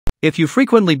If you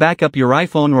frequently back up your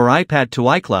iPhone or iPad to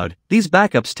iCloud, these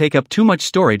backups take up too much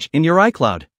storage in your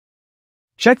iCloud.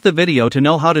 Check the video to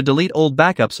know how to delete old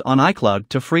backups on iCloud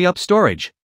to free up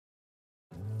storage.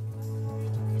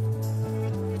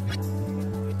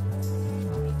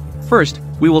 First,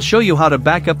 we will show you how to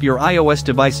back up your iOS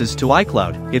devices to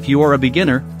iCloud. If you are a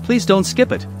beginner, please don't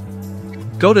skip it.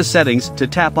 Go to Settings to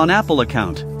tap on Apple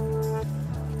account.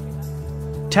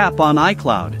 Tap on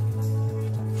iCloud.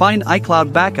 Find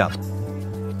iCloud Backup.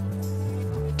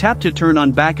 Tap to turn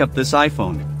on Backup this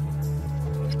iPhone.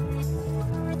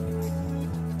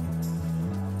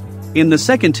 In the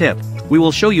second tip, we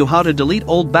will show you how to delete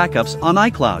old backups on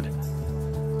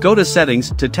iCloud. Go to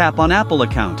Settings to tap on Apple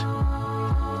account.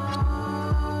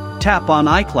 Tap on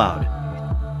iCloud.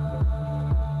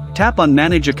 Tap on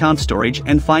Manage Account Storage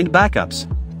and find Backups.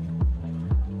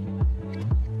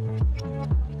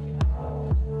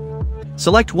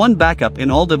 Select one backup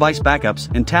in All Device Backups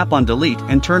and tap on Delete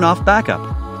and turn off Backup.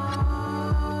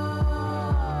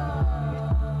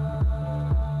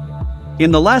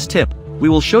 In the last tip, we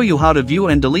will show you how to view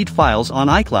and delete files on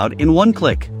iCloud in one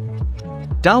click.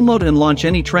 Download and launch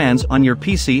any trans on your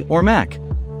PC or Mac.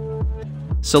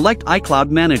 Select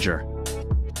iCloud Manager.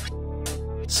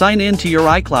 Sign in to your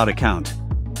iCloud account.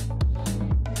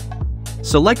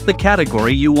 Select the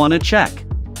category you want to check.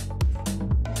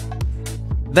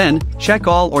 Then, check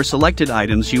all or selected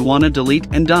items you want to delete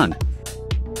and done.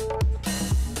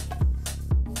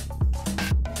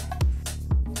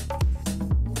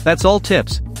 That's all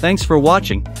tips. Thanks for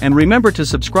watching, and remember to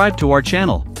subscribe to our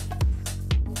channel.